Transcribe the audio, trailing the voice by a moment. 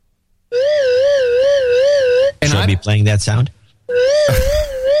be playing that sound?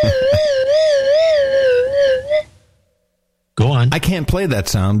 Go on. I can't play that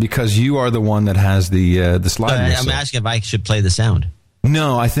sound because you are the one that has the slide whistle. I'm asking if I should play the sound.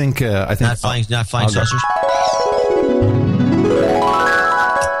 No, I think not flying saucers.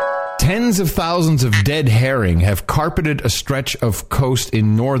 Tens of thousands of dead herring have carpeted a stretch of coast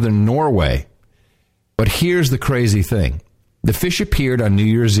in northern Norway. But here's the crazy thing. The fish appeared on New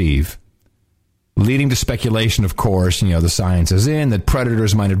Year's Eve, leading to speculation, of course, the science is in, that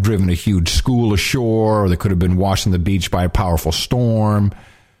predators might have driven a huge school ashore, or they could have been washed on the beach by a powerful storm.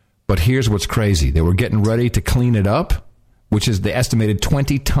 But here's what's crazy. They were getting ready to clean it up, which is the estimated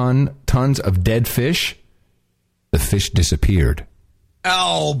 20 tons of dead fish. The fish disappeared.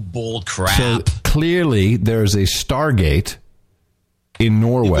 Oh, bull crap. So clearly there's a Stargate in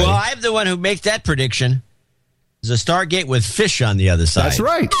Norway. Well, I'm the one who makes that prediction. There's a Stargate with fish on the other side. That's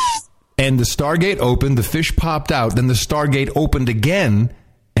right. And the Stargate opened, the fish popped out, then the Stargate opened again,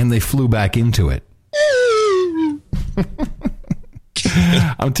 and they flew back into it.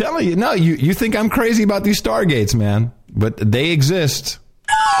 I'm telling you, no, you think I'm crazy about these Stargates, man, but they exist.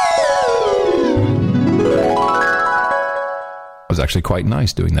 It was actually quite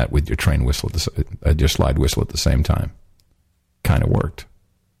nice doing that with your train whistle, your slide whistle at the same time. Kind of worked.